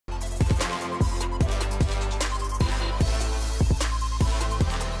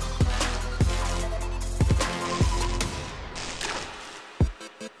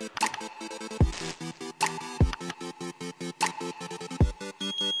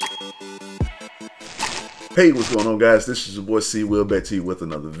Hey, what's going on, guys? This is your boy C Will, back to you with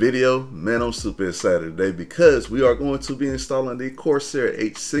another video. Man, I'm super excited today because we are going to be installing the Corsair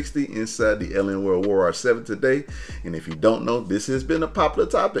H60 inside the Alienware Aurora 7 today. And if you don't know, this has been a popular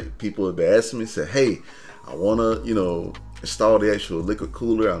topic. People have been asking me, say, hey, I want to, install the actual liquid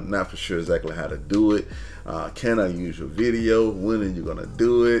cooler. I'm not for sure exactly how to do it. Can I use your video? When are you gonna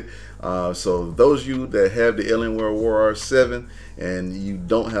do it? So those of you that have the Alienware Aurora 7 and you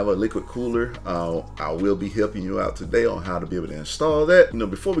don't have a liquid cooler, I will be helping you out today on how to be able to install that.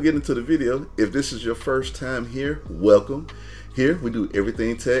 Before we get into the video, if this is your first time here, welcome. Here we do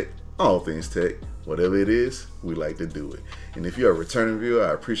everything tech, all things tech. Whatever it is, we like to do it. And if you're a returning viewer,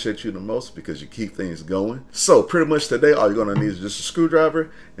 I appreciate you the most because you keep things going. So pretty much today, all you're gonna need is just a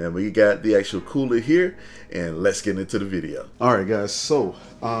screwdriver, and we got the actual cooler here, and let's get into the video. All right, guys, so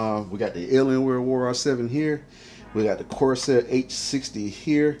we got the Alienware Aurora 7 here. We got the Corsair H60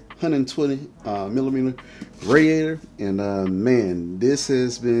 here, 120 millimeter radiator. And man, this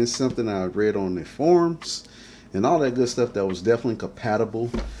has been something I've read on the forums and all that good stuff that was definitely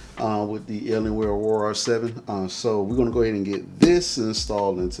compatible with the Alienware Aurora 7. So we're going to go ahead and get this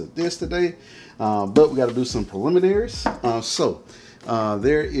installed into this today, but we got to do some preliminaries.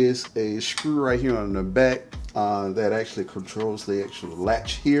 There is a screw right here on the back that actually controls the actual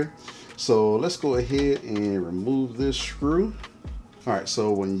latch here. So let's go ahead and remove this screw. All right,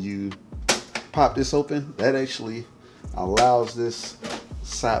 so when you pop this open, that actually allows this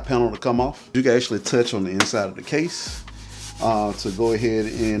side panel to come off. You can actually touch on the inside of the case to go ahead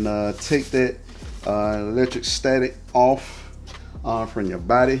and take that electric static off from your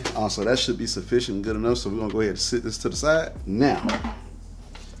body. So that should be sufficient and good enough. So we're gonna go ahead and sit this to the side. Now,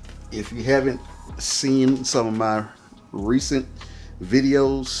 if you haven't seen some of my recent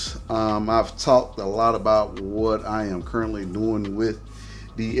videos, I've talked a lot about what I am currently doing with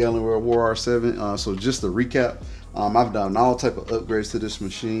the Alienware Aurora 7. So just to recap, I've done all type of upgrades to this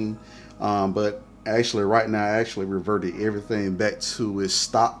machine, but actually right now I actually reverted everything back to its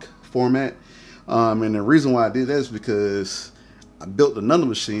stock format. And the reason why I did that is because I built another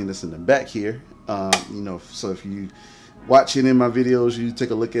machine that's in the back here. So if you watch any of my videos, you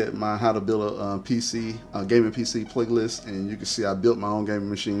take a look at my how to build a gaming PC playlist, and you can see I built my own gaming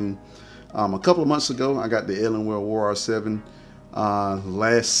machine a couple of months ago. I got the Alienware Aurora 7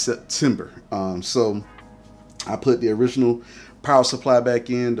 last September. So I put the original power supply back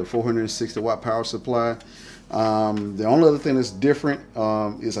in, the 460 watt power supply. The only other thing that's different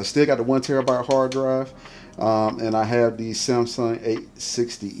is I still got the 1 terabyte hard drive, and I have the Samsung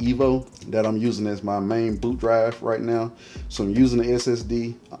H60 Evo that I'm using as my main boot drive right now. So I'm using the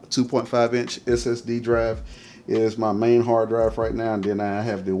SSD, 2.5 inch SSD drive is my main hard drive right now, and then I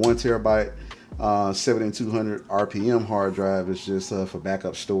have the 1 terabyte 7200 RPM hard drive. It's just for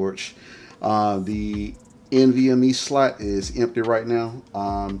backup storage. The NVMe slot is empty right now.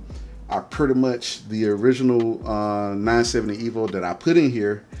 I pretty much, the original 970 Evo that I put in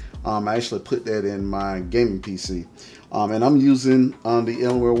here, I actually put that in my gaming PC. And I'm using the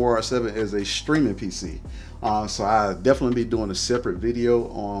Alienware Aurora 7 as a streaming PC. So I definitely be doing a separate video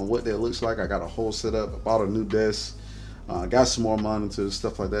on what that looks like. I got a whole setup, I bought a new desk, got some more monitors,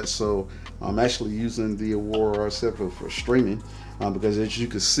 stuff like that. So I'm actually using the Aurora 7 for streaming because, as you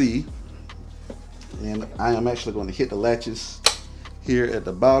can see, and I am actually going to hit the latches here at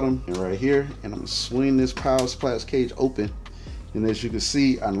the bottom and right here, and I'm going to swing this power supply cage open. And as you can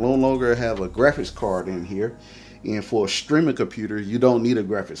see, I no longer have a graphics card in here. And for a streaming computer, you don't need a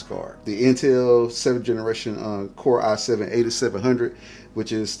graphics card. The Intel 7th generation Core i7-8700,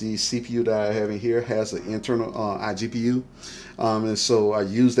 which is the CPU that I have in here, has an internal iGPU. And so I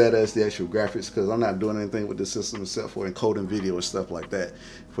use that as the actual graphics because I'm not doing anything with the system except for encoding video and stuff like that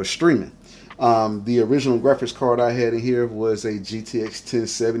for streaming. The original graphics card I had in here was a GTX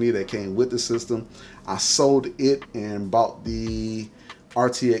 1070 that came with the system. I sold it and bought the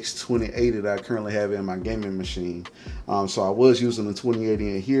RTX 2080 that I currently have in my gaming machine. So I was using the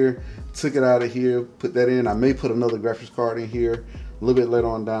 2080 in here, took it out of here, put that in. I may put another graphics card in here a little bit later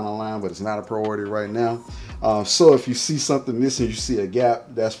on down the line, but it's not a priority right now. So if you see something missing, you see a gap,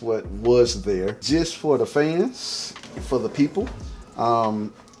 that's what was there. Just for the fans, for the people,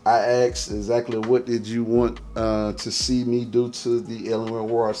 I asked exactly what did you want to see me do to the Alienware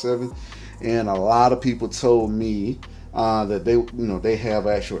Aurora 7, and a lot of people told me that they have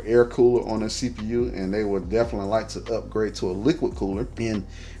actual air cooler on their CPU, and they would definitely like to upgrade to a liquid cooler. And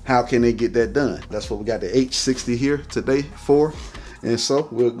how can they get that done? That's what we got the H60 here today for. And so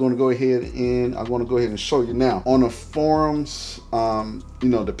we're going to go ahead and I'm going to go ahead and show you now on the forums.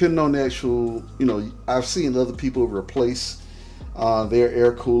 Depending on the actual, I've seen other people replace their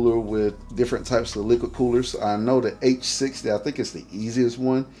air cooler with different types of liquid coolers. I know the H60, I think it's the easiest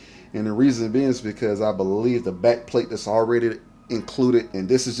one, and the reason being is because I believe the back plate that's already included, and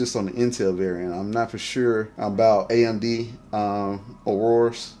this is just on the Intel variant. I'm not for sure about AMD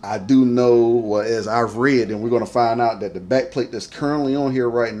Auroras. I do know, well, as I've read, and we're going to find out that the back plate that's currently on here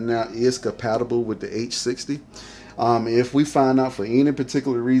right now is compatible with the H60. If we find out for any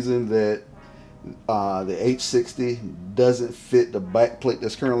particular reason that the H60 doesn't fit the back plate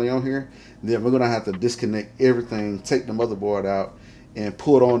that's currently on here, then we're going to have to disconnect everything, take the motherboard out, and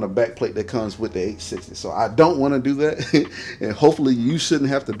put on the back plate that comes with the H60. So I don't want to do that, and hopefully you shouldn't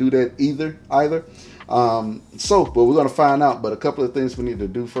have to do that either. But we're going to find out. But a couple of things we need to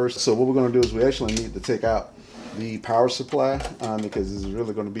do first. So what we're going to do is we actually need to take out the power supply because this is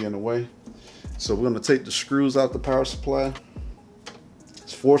really going to be in the way. So we're going to take the screws out the power supply.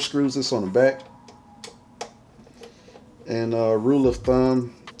 It's 4 screws that's on the back. And rule of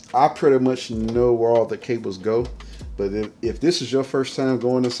thumb, I pretty much know where all the cables go. But if this is your first time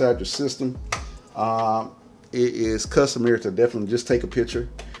going inside your system, it is customary to definitely just take a picture.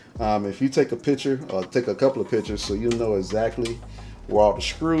 If you take a picture or take a couple of pictures so you know exactly where all the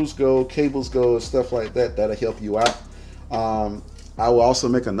screws go, cables go, and stuff like that, that'll help you out. I will also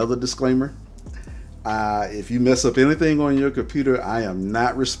make another disclaimer. If you mess up anything on your computer, I am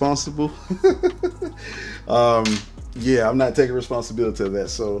not responsible. Yeah, I'm not taking responsibility of that.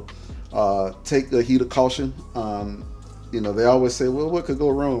 So take the heat of caution. You know, they always say, well, what could go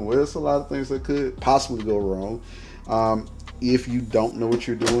wrong? Well, there's a lot of things that could possibly go wrong if you don't know what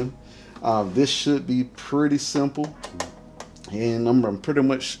you're doing. This should be pretty simple, and I'm gonna pretty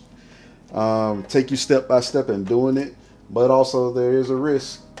much take you step by step in doing it. But also there is a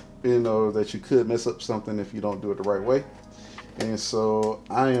risk, you know, that you could mess up something if you don't do it the right way. And so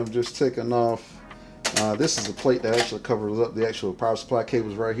I am just taking off. This is a plate that actually covers up the actual power supply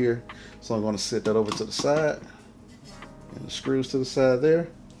cables right here. So I'm going to set that over to the side, and the screws to the side there.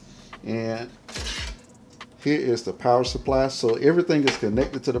 And here is the power supply. So everything is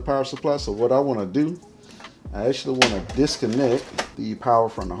connected to the power supply. So what I want to do, I actually want to disconnect the power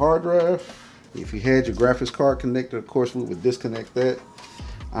from the hard drive. If you had your graphics card connected, of course, we would disconnect that.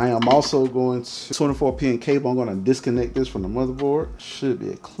 I am also going to 24-pin cable. I'm going to disconnect this from the motherboard. Should be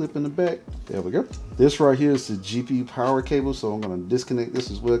a clip in the back. There we go. This right here is the GPU power cable, so I'm going to disconnect this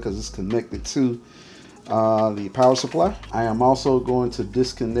as well because it's connected to the power supply. I am also going to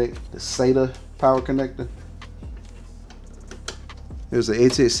disconnect the SATA power connector. There's the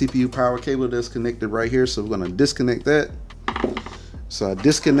ATX CPU power cable that's connected right here, so we're going to disconnect that. So I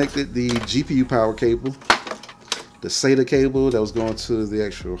disconnected the GPU power cable. The SATA cable that was going to the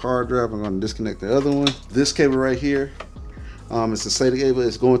actual hard drive, I'm going to disconnect the other one. This cable right here, it's the SATA cable.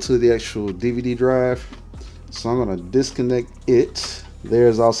 It's going to the actual DVD drive. So I'm going to disconnect it.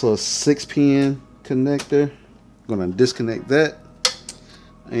 There's also a 6-pin connector. I'm going to disconnect that.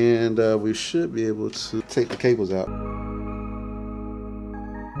 And we should be able to take the cables out.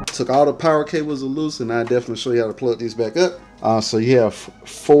 Took all the power cables loose, and I definitely show you how to plug these back up. So you have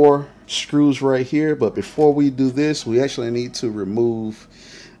 4 screws right here, but before we do this, we actually need to remove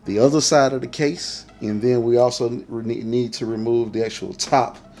the other side of the case, and then we also need to remove the actual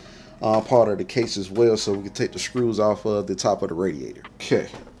top part of the case as well, so we can take the screws off of the top of the radiator. Okay,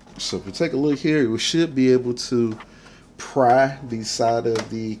 so if we take a look here, we should be able to pry the side of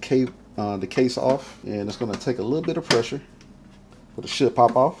the case off, and it's going to take a little bit of pressure, but it should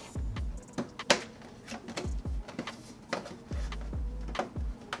pop off.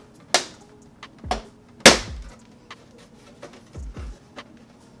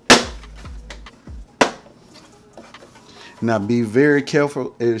 Now be very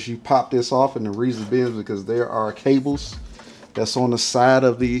careful as you pop this off, and the reason being is because there are cables that's on the side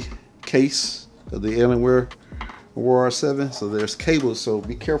of the case of the Alienware Aurora 7. So there's cables, so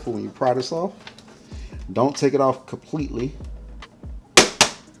be careful when you pry this off. Don't take it off completely.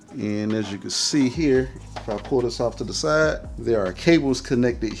 And as you can see here, if I pull this off to the side, there are cables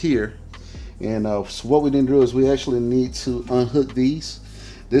connected here. And so what we need to do is we actually need to unhook these.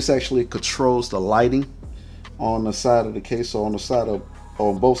 This actually controls the lighting on the side of the case. So on the side of,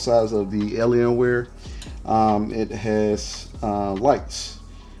 on both sides of the Alienware, it has lights,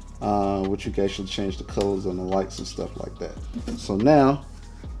 which you can actually change the colors on the lights and stuff like that. So now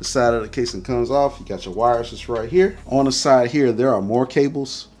the side of the casing comes off. You got your wires just right here. On the side here, there are more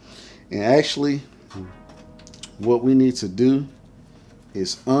cables, and actually what we need to do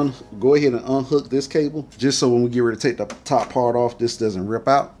is go ahead and unhook this cable, just so when we get ready to take the top part off, this doesn't rip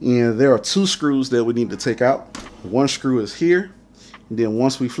out. And there are 2 screws that we need to take out. One screw is here, and then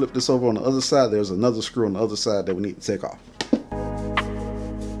once we flip this over on the other side, there's another screw on the other side that we need to take off.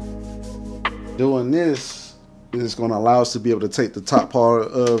 doing this is going to allow us to be able to take the top part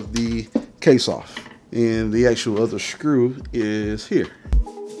of the case off. And the actual other screw is here.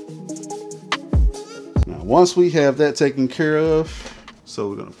 Now, once we have that taken care of, so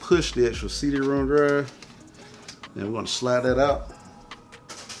we're going to push the actual CD-ROM drive, and we're going to slide that out.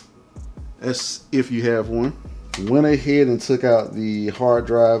 That's if you have one. Went ahead and took out the hard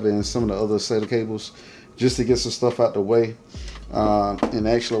drive and some of the other SATA cables just to get some stuff out the way. And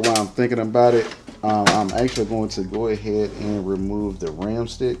actually, while I'm thinking about it, I'm actually going to go ahead and remove the RAM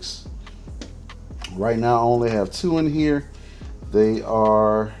sticks. Right now I only have 2 in here. They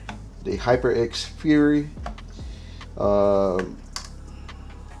are the HyperX Fury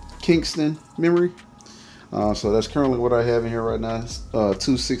Kingston memory. So that's currently what I have in here right now. 2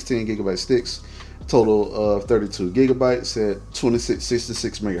 16GB sticks, total of 32 gigabytes at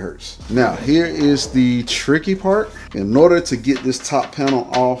 2666 megahertz. Now here is the tricky part. In order to get this top panel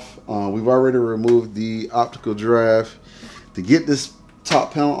off, we've already removed the optical drive. To get this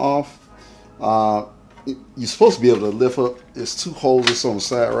top panel off, you're supposed to be able to lift up. There's 2 holes that's on the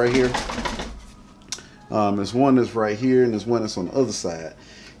side right here. There's one that's right here and there's one that's on the other side.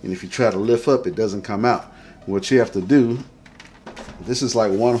 And if you try to lift up, it doesn't come out. What you have to do, this is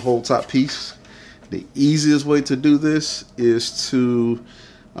like one whole top piece. The easiest way to do this is to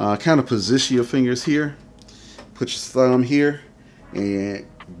kind of position your fingers here, put your thumb here, and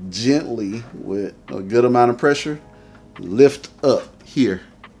gently, with a good amount of pressure, lift up here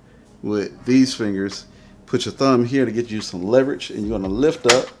with these fingers. Put your thumb here to get you some leverage, and you're going to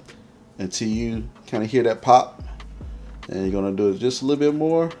lift up until you kind of hear that pop. And you're going to do it just a little bit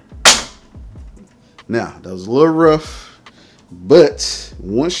more. Now, that was a little rough, but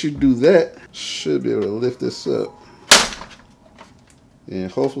once you do that, should be able to lift this up.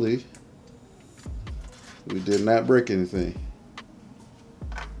 And hopefully, we did not break anything.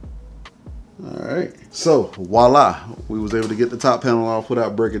 All right, so voila, we was able to get the top panel off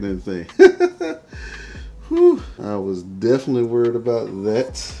without breaking anything. Whew, I was definitely worried about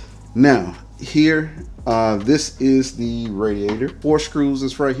that. Now, here, this is the radiator. 4 screws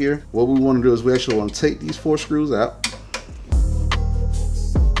is right here. What we want to do is we actually want to take these 4 screws out.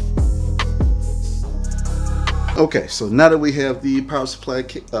 Okay, so now that we have the power supply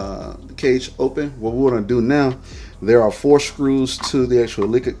cage open, what we want to do now, there are 4 screws to the actual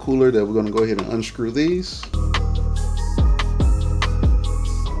liquid cooler that we're going to go ahead and unscrew these.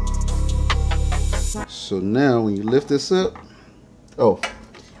 So now when you lift this up,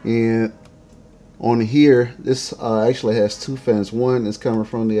 and on here, this actually has 2 fans. One is coming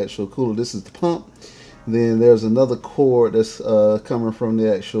from the actual cooler. This is the pump. Then there's another cord that's coming from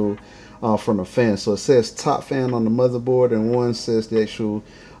the actual from the fan. So it says top fan on the motherboard, and one says the actual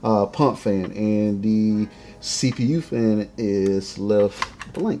pump fan, and the CPU fan is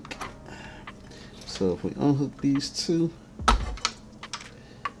left blank. So if we unhook these 2,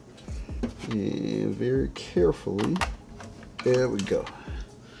 and very carefully, there we go.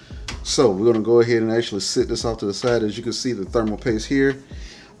 So we're going to go ahead and actually sit this off to the side. As you can see, the thermal paste here,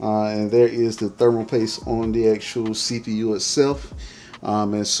 and there is the thermal paste on the actual CPU itself.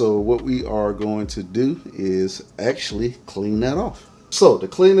 And so what we are going to do is actually clean that off. So to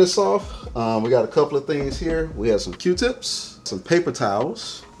clean this off, we got a couple of things here. We have some Q-tips, some paper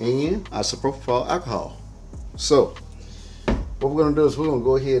towels, and isopropyl alcohol. So what we're going to do is we're going to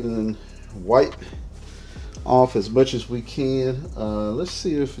go ahead and wipe off as much as we can. Let's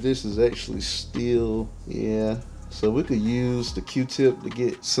see if this is actually still, yeah. So we could use the Q-tip to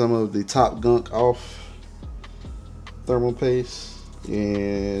get some of the top gunk off thermal paste,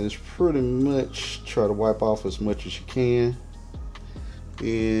 and it's pretty much try to wipe off as much as you can.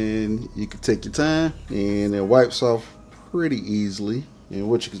 And you can take your time, and it wipes off pretty easily. And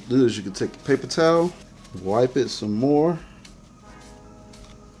what you can do is you can take a paper towel, wipe it some more.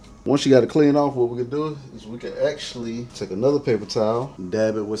 Once you got it cleaned off, what we can do is we can actually take another paper towel,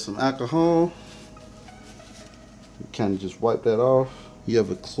 dab it with some alcohol, kind of just wipe that off. You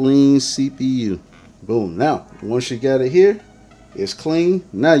have a clean CPU. Boom. Now, once you got it here, it's clean.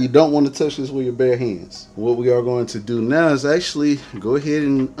 Now you don't want to touch this with your bare hands. What we are going to do now is actually go ahead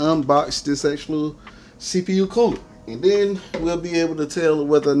and unbox this actual CPU cooler, and then we'll be able to tell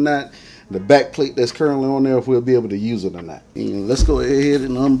whether or not the back plate that's currently on there, if we'll be able to use it or not. And let's go ahead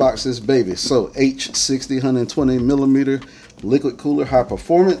and unbox this baby. So H60 120mm liquid cooler, high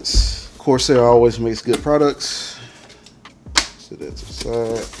performance. Corsair always makes good products. Set that to the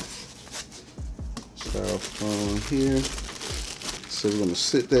side. Styrofoam here. So we're gonna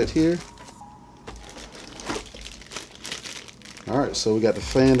sit that here. All right, so we got the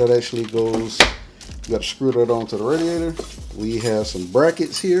fan that actually goes, we got to screw that onto the radiator. we have some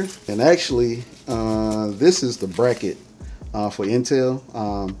brackets here, and actually this is the bracket for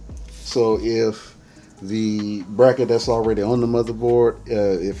Intel. So if the bracket that's already on the motherboard,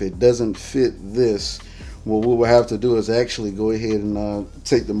 if it doesn't fit this, what we will have to do is actually go ahead and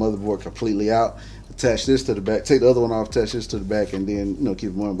take the motherboard completely out, attach this to the back, take the other one off, attach this to the back, and then keep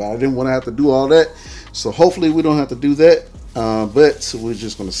it going. But I didn't want to have to do all that, so hopefully we don't have to do that. But we're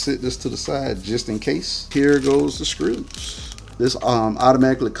just going to sit this to the side just in case. Here goes the screws. This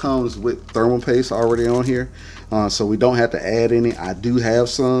automatically comes with thermal paste already on here, so we don't have to add any. I do have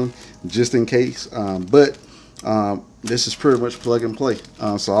some just in case, but this is pretty much plug and play.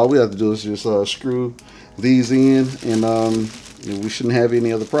 So all we have to do is just screw these in, and we shouldn't have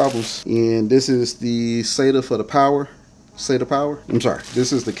any other problems. And this is the SATA for the power. SATA power. I'm sorry.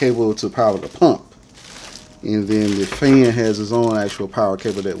 This is the cable to power the pump. And then the fan has its own actual power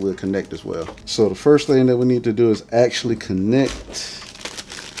cable that will connect as well. So the first thing that we need to do is actually connect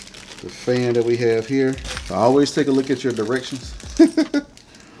the fan that we have here. So always take a look at your directions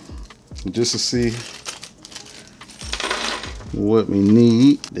just to see what we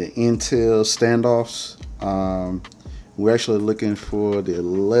need. The Intel standoffs. We're actually looking for the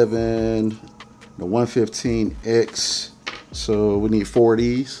 115X. So we need 4 of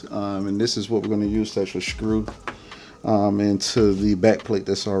these, and this is what we're going to use to actually screw into the back plate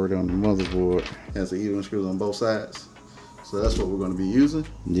that's already on the motherboard. It has the even screws on both sides, so that's what we're going to be using.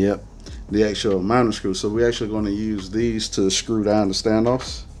 Yep, the actual mounting screws. So we're actually going to use these to screw down the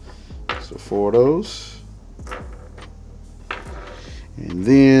standoffs. So 4 of those, and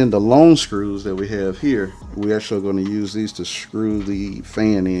then the long screws that we have here, we're actually going to use these to screw the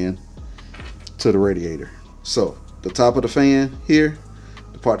fan in to the radiator. So the top of the fan here,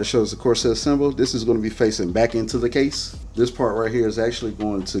 the part that shows the Corsair symbol, this is going to be facing back into the case. This part right here is actually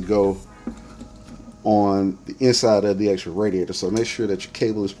going to go on the inside of the actual radiator. So make sure that your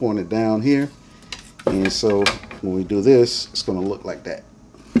cable is pointed down here. And so when we do this, it's going to look like that.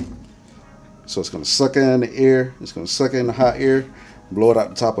 So it's going to suck in the air, it's going to suck in the hot air, blow it out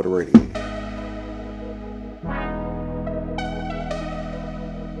the top of the radiator.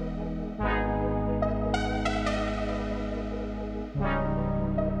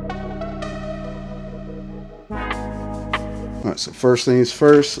 Alright, so first things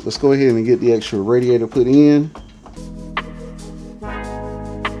first, let's go ahead and get the actual radiator put in.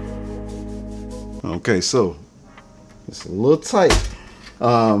 Okay, so it's a little tight.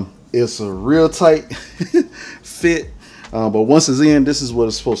 It's a real tight fit, but once it's in, this is what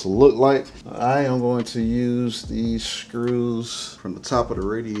it's supposed to look like. I am going to use these screws from the top of the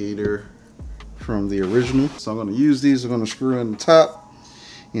radiator from the original. So I'm going to use these, I'm going to screw in the top,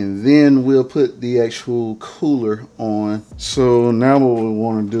 and then we'll put the actual cooler on. So now what we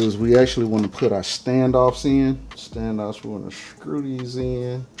want to do is we actually want to put our standoffs in. Standoffs, we want to screw these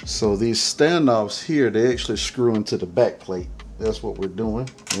in. So these standoffs here, they actually screw into the back plate. That's what we're doing.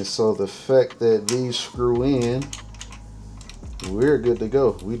 And so the fact that these screw in, we're good to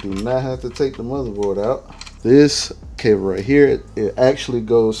go. We do not have to take the motherboard out. This cable right here, it actually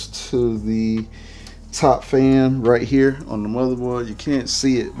goes to the top fan right here on the motherboard. You can't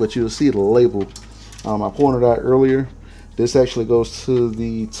see it, but you'll see the label. I pointed out earlier, this actually goes to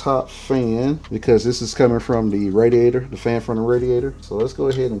the top fan because this is coming from the radiator, the fan from the radiator. So let's go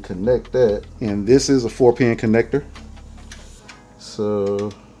ahead and connect that. And this is a 4-pin connector.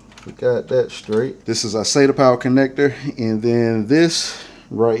 So we got that straight. This is our SATA power connector, and then this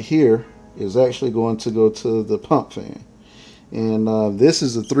right here is actually going to go to the pump fan. And this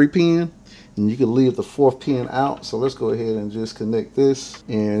is a 3-pin. And you can leave the 4th pin out. So let's go ahead and just connect this.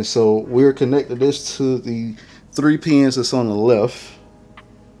 And so we're connecting this to the 3 pins that's on the left.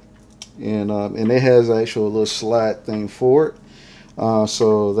 And it has actually a little slide thing for it.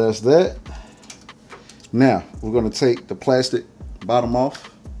 So that's that. Now we're going to take the plastic bottom off.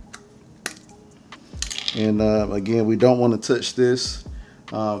 And again, we don't want to touch this.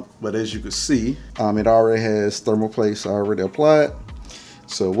 But as you can see, it already has thermal paste already applied.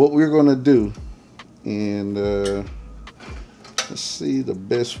 So what we're going to do, and let's see the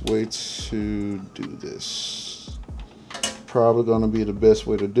best way to do this. Probably going to be the best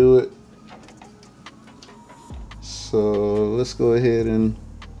way to do it. So let's go ahead and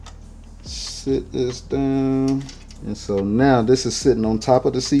sit this down. And so now this is sitting on top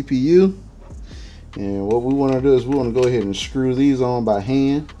of the CPU. And what we want to do is we want to go ahead and screw these on by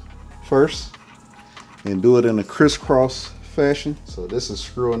hand first and do it in a crisscross fashion. So this is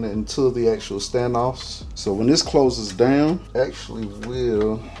screwing it into the actual standoffs. So when this closes down, actually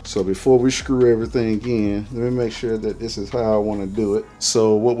will, so before we screw everything in, let me make sure that this is how I want to do it.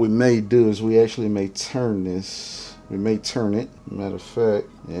 So what we may do is we actually may turn this we may turn it. Matter of fact,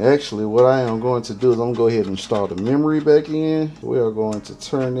 actually what I am going to do is I'm going to go ahead and install the memory back in. We are going to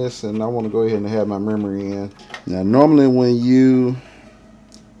turn this, and I want to go ahead and have my memory in. Now normally when you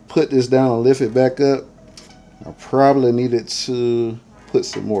put this down and lift it back up, I probably needed to put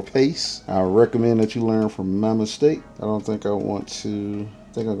some more paste. I recommend that you learn from my mistake. I don't think I want to,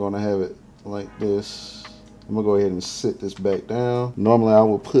 I think I'm going to have it like this. I'm going to go ahead and sit this back down. Normally I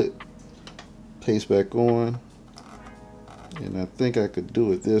will put paste back on, and I think I could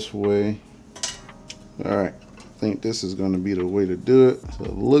do it this way. Alright, I think this is going to be the way to do it. So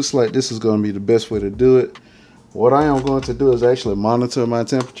it looks like this is going to be the best way to do it. What I am going to do is actually monitor my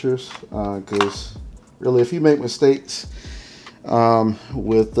temperatures, because really if you make mistakes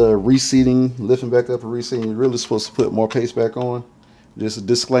with reseating, lifting back up and reseating, you're really supposed to put more paste back on. Just a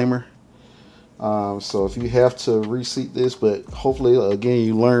disclaimer. So if you have to reseat this, but hopefully again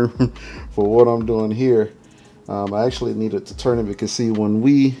you learn for what I'm doing here. I actually needed to turn it because see, when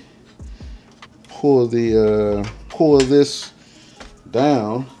we pull this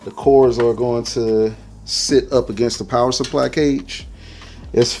down, the cords are going to sit up against the power supply cage.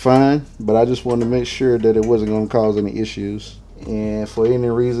 It's fine, but I just wanted to make sure that it wasn't going to cause any issues. And for any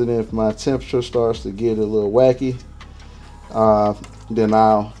reason, if my temperature starts to get a little wacky, then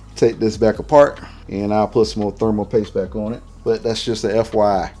I'll take this back apart and I'll put some more thermal paste back on it. But that's just a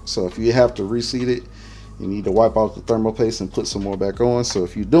FYI. So if you have to reseat it, you need to wipe out the thermal paste and put some more back on. So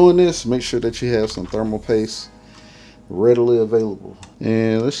if you're doing this, make sure that you have some thermal paste readily available.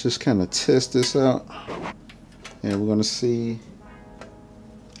 And let's just kind of test this out, and we're going to see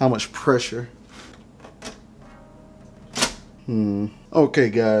how much pressure. Okay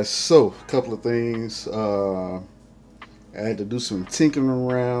guys, so a couple of things. I had to do some tinkering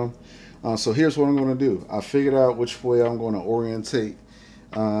around. So here's what I'm going to do. I figured out which way I'm going to orientate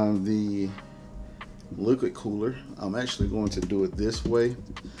the liquid cooler. I'm actually going to do it this way.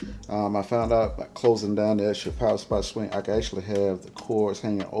 I found out by closing down the extra power supply swing, I can actually have the cords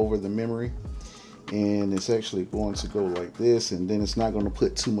hanging over the memory, and it's actually going to go like this, and then it's not going to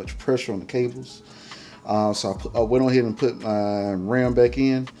put too much pressure on the cables. So I went ahead and put my RAM back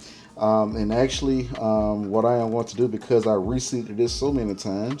in, and actually what I am going to do, because I reseated this so many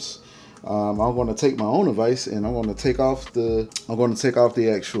times, I'm going to take my own device and I'm going to take off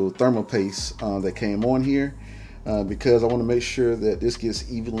the actual thermal paste that came on here, because I want to make sure that this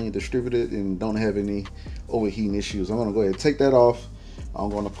gets evenly distributed and don't have any overheating issues. I'm going to go ahead and take that off. I'm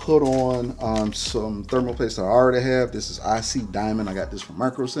going to put on some thermal paste that I already have. This is IC Diamond. I got this from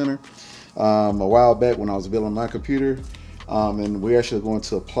Micro Center a while back when I was building my computer, and we're actually going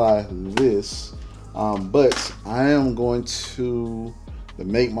to apply this, but I am going to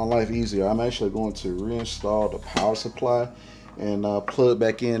make my life easier. I'm actually going to reinstall the power supply and plug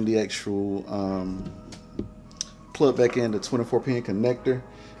back in the actual plug back in the 24-pin connector,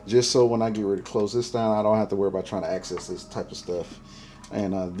 just so when I get ready to close this down, I don't have to worry about trying to access this type of stuff.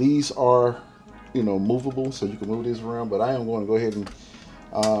 And these are, you know, movable, so you can move these around, but I am going to go ahead and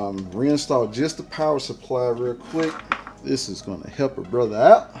reinstall just the power supply real quick. This is going to help a brother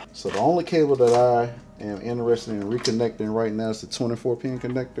out. So the only cable that I am interested in reconnecting right now is the 24-pin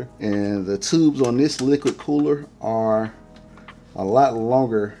connector, and the tubes on this liquid cooler are a lot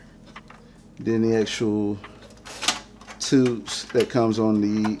longer than the actual tubes that comes on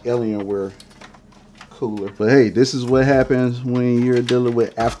the Alienware cooler. But hey, this is what happens when you're dealing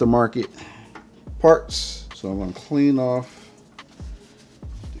with aftermarket parts. So I'm going to clean off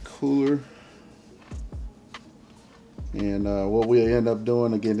the cooler, and what we'll end up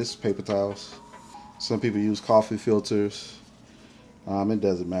doing, again, this is paper towels. Some people use coffee filters. It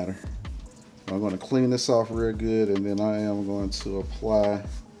doesn't matter. I'm going to clean this off real good, and then I am going to apply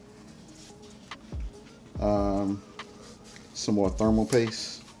some more thermal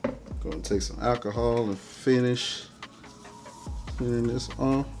paste. Going to take some alcohol and finish cleaning this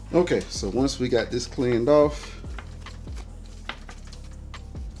off. Okay, so once we got this cleaned off,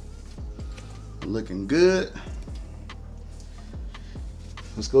 looking good.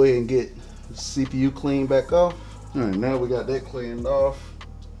 Let's go ahead and get the CPU cleaned back off. All right, now we got that cleaned off,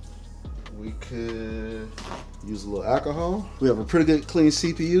 we could use a little alcohol. We have a pretty good clean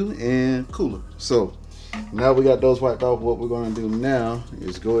CPU and cooler. So now we got those wiped off, what we're going to do now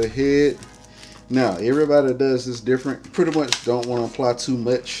is go ahead. Now everybody that does this different. Pretty much don't want to apply too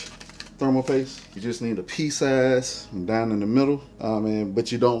much thermal paste. You just need a pea size down in the middle,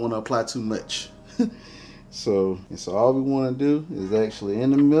 but you don't want to apply too much. So all we want to do is actually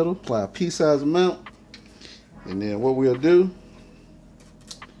in the middle, apply a pea-sized amount, and then what we'll do,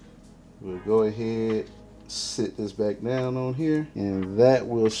 we'll go ahead, sit this back down on here, and that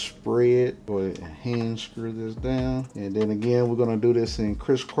will spread or hand screw this down. And then again, we're gonna do this in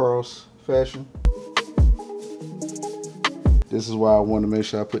crisscross fashion. This is why I want to make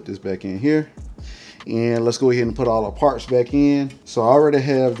sure I put this back in here. And let's go ahead and put all the parts back in. So I already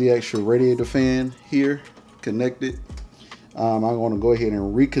have the actual radiator fan here connected. I'm going to go ahead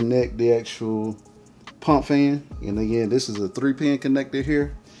and reconnect the actual pump fan. And again, this is a 3-pin connector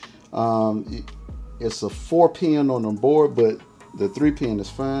here. It's a 4-pin on the board, but the 3-pin is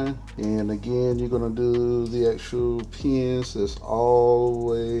fine. And again, you're going to do the actual pins that's all the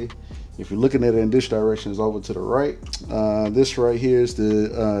way, if you're looking at it in this direction, it's over to the right. This right here is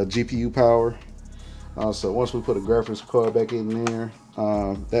the GPU power. So once we put a graphics card back in there,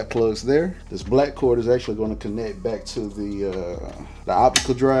 that plugs there. This black cord is actually going to connect back to the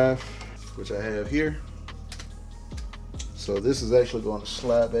optical drive, which I have here. So this is actually going to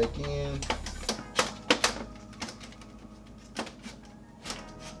slide back in.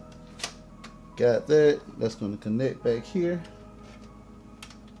 Got that. That's going to connect back here.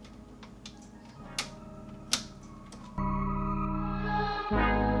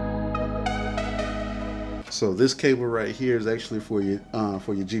 So this cable right here is actually for your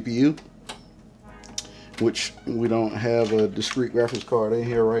GPU, which we don't have a discrete graphics card in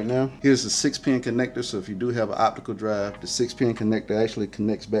here right now. Here's the 6-pin connector. So if you do have an optical drive, the 6-pin connector actually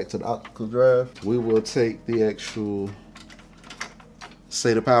connects back to the optical drive. We will take the actual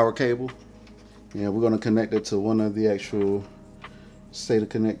SATA power cable, and we're going to connect it to one of the actual SATA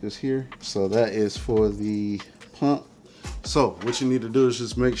connectors here. So that is for the pump. So what you need to do is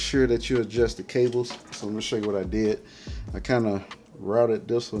just make sure that you adjust the cables. So I'm going to show you what I did. I kind of routed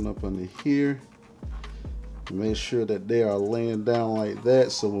this one up under here. Make sure that they are laying down like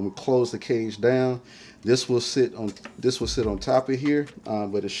that. So when we close the cage down, this will sit on top of here,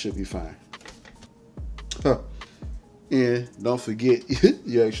 but it should be fine. And don't forget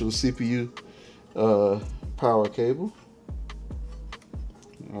your actual CPU power cable.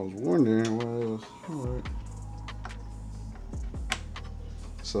 I was wondering why it was. All right.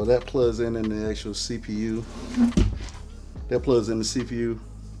 So that plugs in the actual CPU. That plugs in the CPU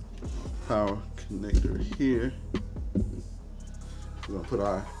power connector here. We're gonna put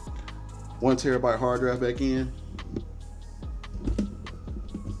our 1 terabyte hard drive back in.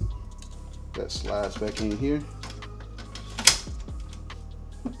 That slides back in here.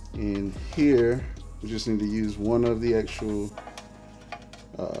 And here, we just need to use one of the actual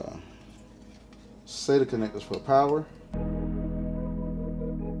SATA connectors for power.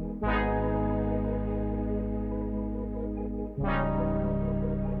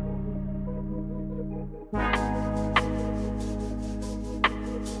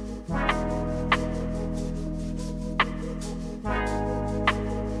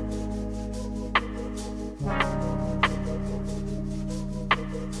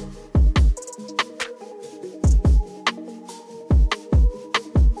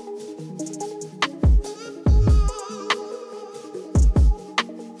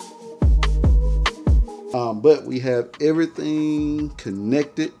 But we have everything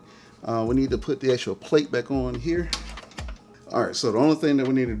connected. We need to put the actual plate back on here. All right, so the only thing that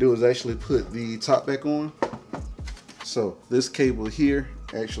we need to do is actually put the top back on. So this cable here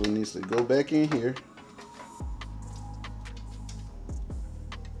actually needs to go back in here.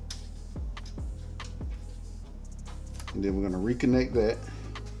 And then we're gonna reconnect that.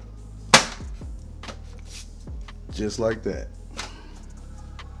 Just like that.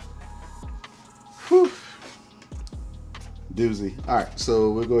 Whew. Doozy. All right,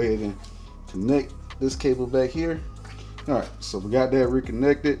 so we'll go ahead and connect this cable back here. All right, so we got that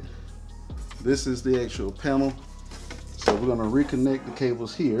reconnected. This is the actual panel. So we're gonna reconnect the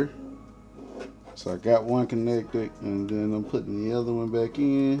cables here. So I got one connected, and then I'm putting the other one back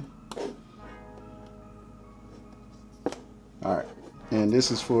in. All right, and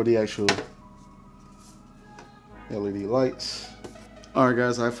this is for the actual LED lights. All right,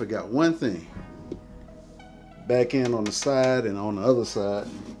 guys, I forgot one thing. Back in on the side and on the other side,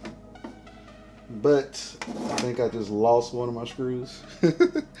 but I think I just lost one of my screws.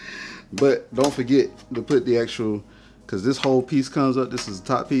 But don't forget to put the actual, because this whole piece comes up, this is the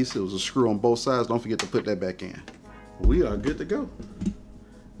top piece, it was a screw on both sides, don't forget to put that back in. We are good to go.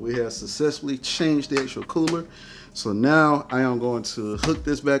 We have successfully changed the actual cooler. So now I am going to hook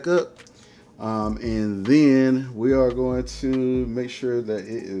this back up, and then we are going to make sure that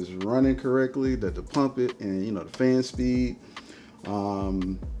it is running correctly, that the pump it, and you know, the fan speed,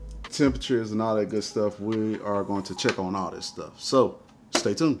 temperatures and all that good stuff. We are going to check on all this stuff. So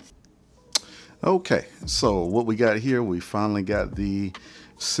stay tuned. Okay, so what we got here, we finally got the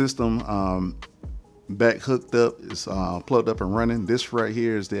system back hooked up. It's plugged up and running. This right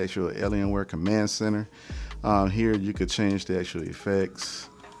here is the actual Alienware command center. Here you could change the actual effects.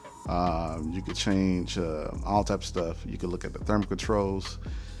 You could change all types of stuff. You could look at the thermal controls.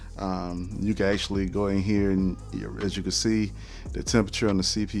 You can actually go in here and, as you can see, the temperature on the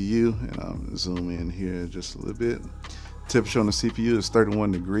CPU, and I'll zoom in here just a little bit. Temperature on the CPU is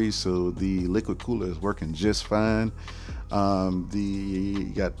 31 degrees, so the liquid cooler is working just fine.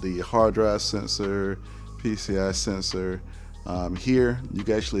 You got the hard drive sensor, PCI sensor. Here you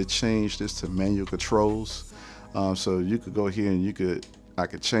can actually change this to manual controls. So you could go here and I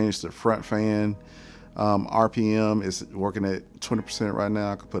could change the front fan. RPM is working at 20% right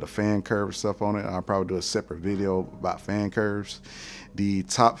now. I could put a fan curve and stuff on it. I'll probably do a separate video about fan curves. The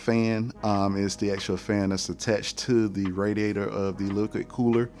top fan is the actual fan that's attached to the radiator of the liquid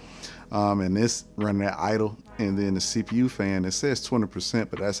cooler, and it's running at idle. And then the CPU fan, it says 20%,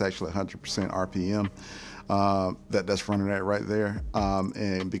 but that's actually 100% RPM. That's running that right there,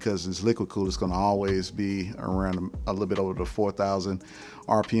 and because it's liquid cooled, it's going to always be around a little bit over the 4,000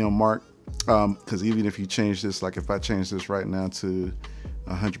 RPM mark. Because even if you change this, like if I change this right now to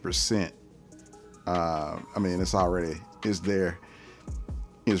 100%, I mean, it's there.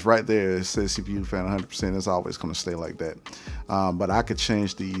 It's right there. It says CPU fan 100%. It's always going to stay like that. But I could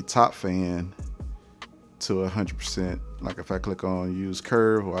change the top fan to 100%. Like if I click on use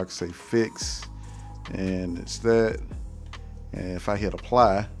curve, or I could say fix, and it's that. And if I hit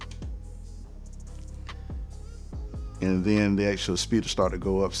apply, and then the actual speed will start to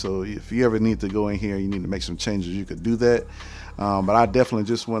go up. So if you ever need to go in here, you need to make some changes, you could do that. But I definitely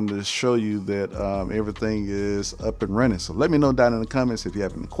just wanted to show you that everything is up and running. So let me know down in the comments if you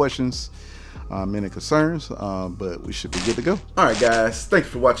have any questions, any concerns, but we should be good to go. All right, guys, thanks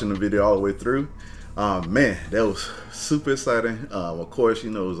for watching the video all the way through. Man, that was super exciting. Of course, you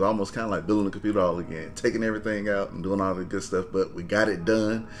know, it was almost kind of like building a computer all again, taking everything out and doing all the good stuff, but we got it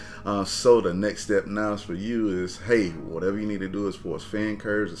done. So the next step now is for you is, hey, whatever you need to do as far as fan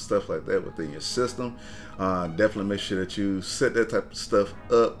curves and stuff like that within your system, definitely make sure that you set that type of stuff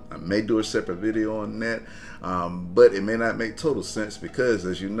up. I may do a separate video on that, but it may not make total sense because,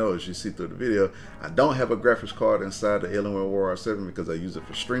 as you know, as you see through the video, I don't have a graphics card inside the Alienware Aurora 7 because I use it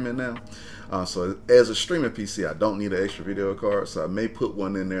for streaming now. So as a streaming PC, I don't need an extra video card, so I may put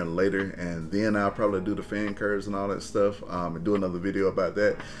one in there later, and then I'll probably do the fan curves and all that stuff, and do another video about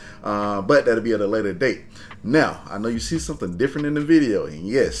that. But that'll be at a later date. Now, I know you see something different in the video, and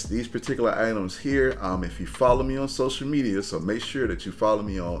yes, these particular items here, if you follow me on social media, so make sure that you follow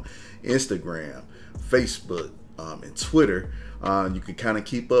me on Instagram, Facebook, and Twitter. You can kind of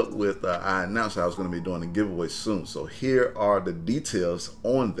keep up with, I announced I was going to be doing a giveaway soon, so here are the details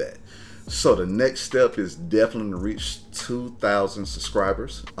on that. So the next step is definitely to reach 2,000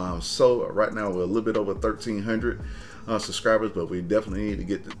 subscribers. So right now we're a little bit over 1,300 subscribers, but we definitely need to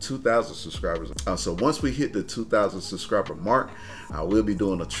get to 2,000 subscribers. So once we hit the 2,000 subscriber mark, I will be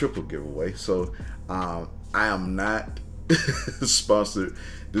doing a triple giveaway. So I am not sponsored.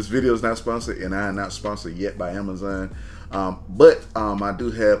 This video is not sponsored, and I am not sponsored yet by Amazon. But I do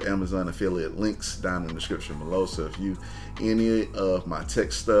have Amazon affiliate links down in the description below. So if you any of my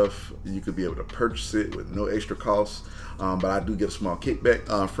tech stuff, you could be able to purchase it with no extra cost. But I do get a small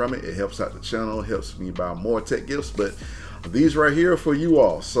kickback from it. It helps out the channel, helps me buy more tech gifts. But these right here are for you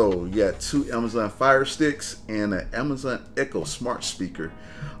all. So you got 2 Amazon Fire Sticks and an Amazon Echo Smart Speaker.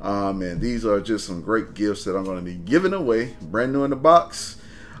 And these are just some great gifts that I'm going to be giving away, brand new in the box.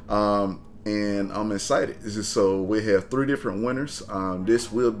 And I'm excited. This is so we have 3 different winners.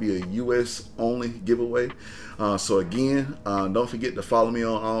 This will be a US only giveaway. So again, don't forget to follow me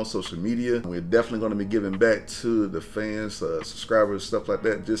on all social media. We're definitely going to be giving back to the fans, subscribers, stuff like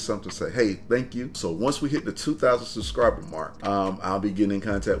that. Just something to say, hey, thank you. So once we hit the 2,000 subscriber mark, I'll be getting in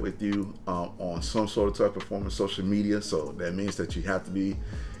contact with you on some sort of type of form of social media. So that means that you have to be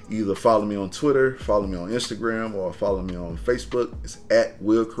either follow me on Twitter, follow me on Instagram, or follow me on Facebook. It's at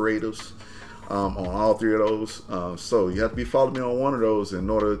Wilcreatives. On all 3 of those, so you have to be following me on one of those in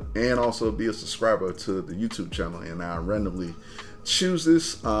order, and also be a subscriber to the YouTube channel. And I randomly choose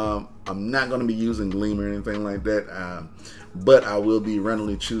this. I'm not going to be using Gleam or anything like that, but I will be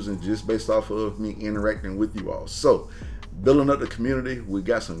randomly choosing just based off of me interacting with you all. So building up the community, we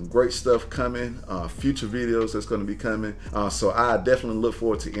got some great stuff coming, future videos that's going to be coming. So I definitely look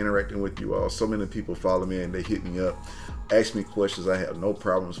forward to interacting with you all. So many people follow me and they hit me up, ask me questions. I have no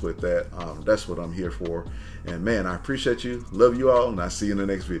problems with that. That's what I'm here for. And man, I appreciate you, love you all, and I'll see you in the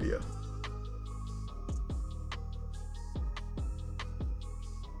next video.